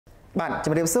bạn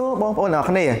chào mừng số bông bông nào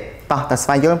khné tao ta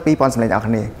phải vô pi pon sầm nào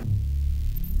khné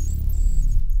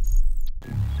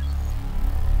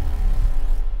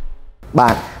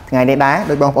bạn ngày nay đá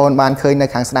đôi bông bông bạn khơi nơi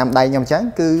kháng sàm đầy nhom trắng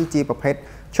cứ chiประเภท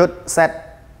ชุด set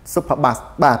SuperBass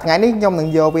បាទថ្ងៃនេះខ្ញុំនឹង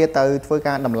យកវាទៅធ្វើ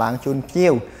ការដំឡើងជូនភ្ញៀ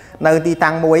វនៅទី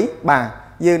តាំងមួយបាទ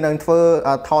យើងនឹងធ្វើ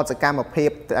ថតសកម្មភាព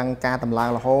ទាំងការដំឡើង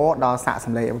រហូតដល់សាកស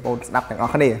ម្លេងបងប្អូនស្ដាប់ទាំងអ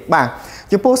ស់គ្នាបាទ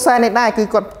ចំពោះ set នេះដែរគឺ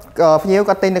គាត់ភ្ញៀវ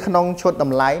គាត់ទិញនៅក្នុងឈុតត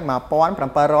ម្លៃ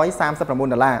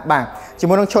$1739បាទជា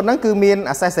មួយនឹងឈុតហ្នឹងគឺមាន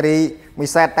accessory មួយ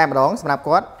set តែម្ដងសម្រាប់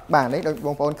គាត់បាទនេះដូចប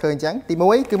ងប្អូនឃើញអញ្ចឹងទី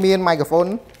1គឺមាន microphone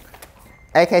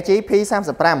AKG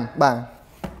P35 បាទ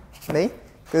នេះ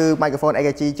គឺ microphone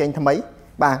AKG ចេញថ្មី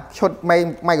បាទឈុត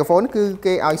microphone គឺ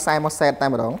គេឲ្យខ្សែមក set តែ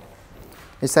ម្ដង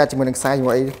នេះ set ជាមួយនឹងខ្សែជា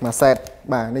មួយមក set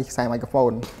បាទនេះខ្សែ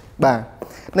microphone បាទ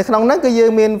នៅក្នុងហ្នឹងគឺយើ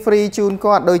ងមាន free ជូន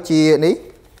គាត់ដូចជានេះ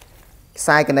ខ្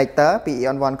សែ connector ពី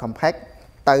AEON compact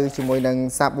ទៅជាមួយនឹង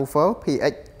subwoofer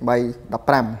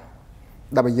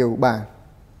PX315W បាទ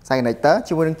ខ្សែ connector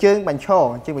ជាមួយនឹងជើងបញ្ឈ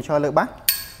រលើបាស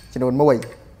ចំនួន1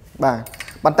បាទ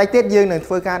បន្តិចទៀតយើងនឹង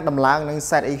ធ្វើការដំឡើងនឹង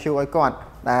set EQ ឲ្យគាត់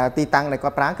ដែលទីតាំងដែលគា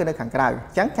ត់ប្រើគឺនៅខាងក្រៅអ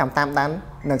ញ្ចឹងចាំតាមដាន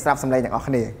នឹងស្ដាប់សំឡេងទាំងអស់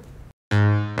គ្នា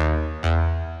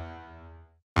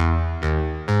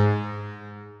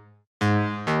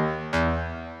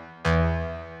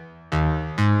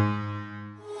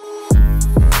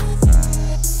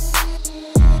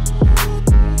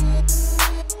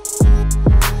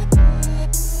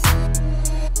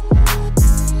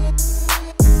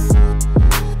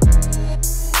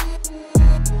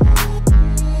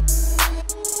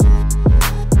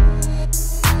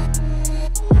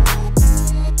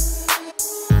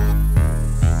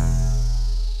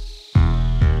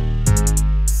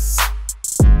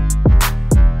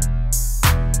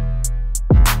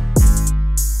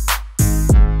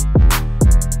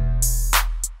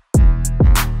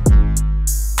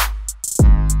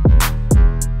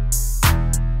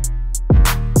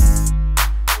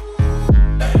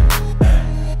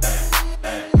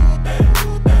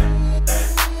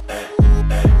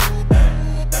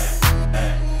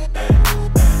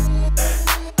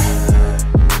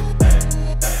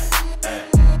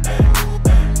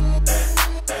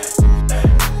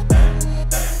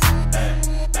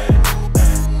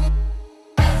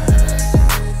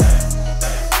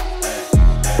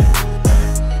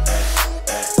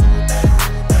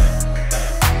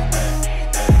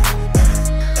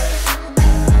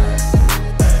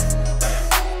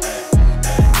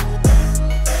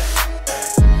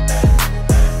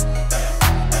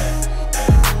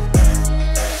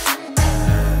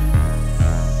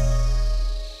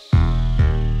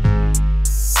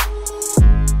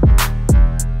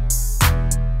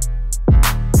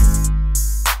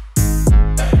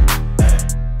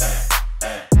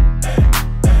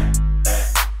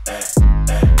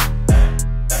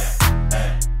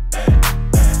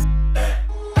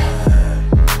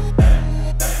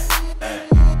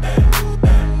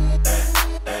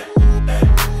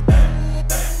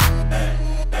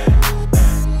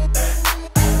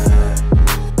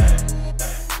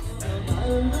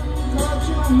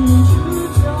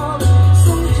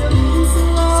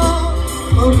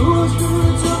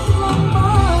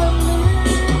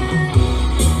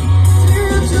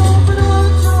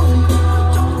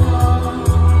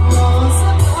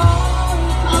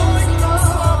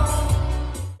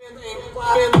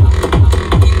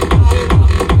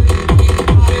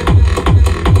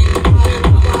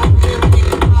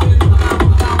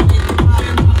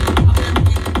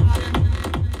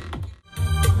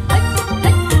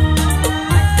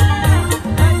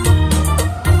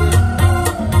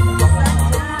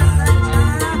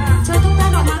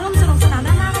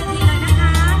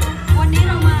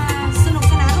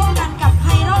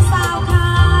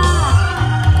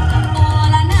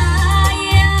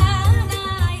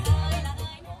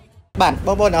បាទប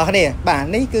ងប្អូនអរគ្នាបាទ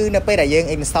នេះគឺនៅពេលដែលយើង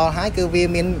install ហើយគឺវា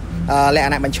មានលក្ខ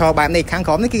ណៈបញ្ឈរបែបនេះខាង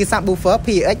ក្រោមនេះគឺ subwoofer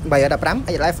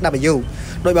PX315XLFW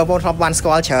ដោយបងប្អូនធ្លាប់បានស្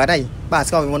គាល់ច្រើនហើយបាទ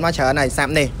ស្គាល់ពីមុនមកច្រើនហើយសា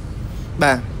ប់នេះ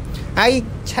បាទហើយ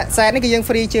set នេះគឺយើង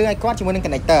free ជើងឲ្យគាត់ជាមួយនឹង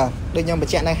connector ដូចខ្ញុំប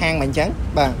ញ្ជាក់នៅហាងមកអញ្ចឹង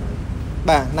បាទ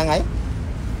ហ្នឹងហើយ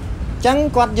អញ្ចឹង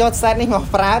គាត់យក set នេះមក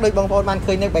ប្រើដោយបងប្អូនបាន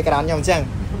ឃើញនៅ background ខ្ញុំអញ្ចឹង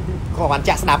គាត់បាន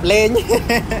ចាក់ស្ដាប់លេង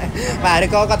បាទឬ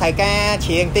ក៏គាត់ត្រូវការ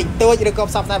ច្រៀងតិចតួចឬក៏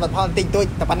ផ្សព្វផ្សាយផលិតផលតិចតួច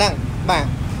តែប៉ុណ្ណឹងបាទ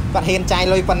គាត់ហ៊ានចាយ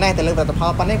លុយប៉ុណ្ណេះទៅលើផលិតផ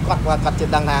លប៉ុណ្ណេះគាត់ជឿ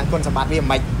ដឹងថាគុណសម្បត្តិវា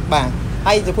មិនបាទ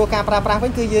ហើយចំពោះការប្រើប្រាស់វិ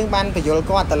ញគឺយើងបានបញ្យល់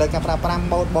គាត់ទៅលើការប្រើប្រាស់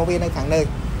mode របស់វានៅខាងលើ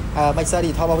mixer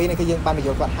digital របស់វានេះគឺយើងបានបញ្យ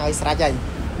ល់គាត់ហើយស្រេចហើយ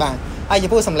បាទ ហើយចំ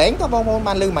ពោះសំឡេងក៏បងប្អូន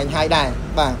បានឮមិញហើយដែរ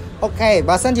បាទ អូខេ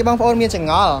បើសិនជាបងប្អូនមានចង្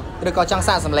អល់ឬក៏ចង់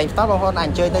សាកសម្លេងផ្ទាល់បងប្អូនអាច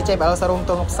អញ្ជើញទៅ JBL Showroom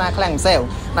ទូផ្សារខ្លាំងសេល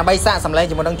ដើម្បីសាកសម្លេង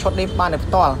ជាមួយនឹងឈុតនេះបាន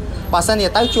ផ្ទាល់បើសិនជា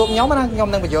ទៅជួបខ្ញុំណាខ្ញុំ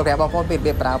នឹងបញ្យល់ប្រាប់បងប្អូនពីរ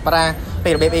បៀបប្រើប្រាស់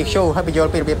ពីរបៀប EQ ហើយបញ្យល់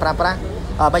ពីរបៀបប្រើប្រាស់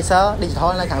Baser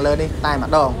Digital នៅខាងលើនេះតែម្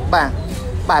ដង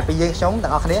បាទពីយើងខ្ញុំទាំ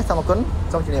ងអស់គ្នាសូមអរគុណ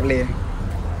សូមជម្រាបលា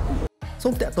សូ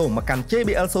មតាក់ទងមកកាន់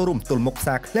JBL Showroom ទល់មុខផ្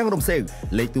សារឃ្លាំងរំសេវ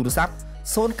លេខទូរស័ព្ទ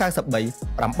 093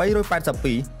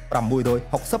 882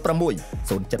 666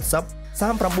 070 39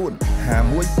 51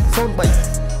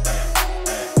 03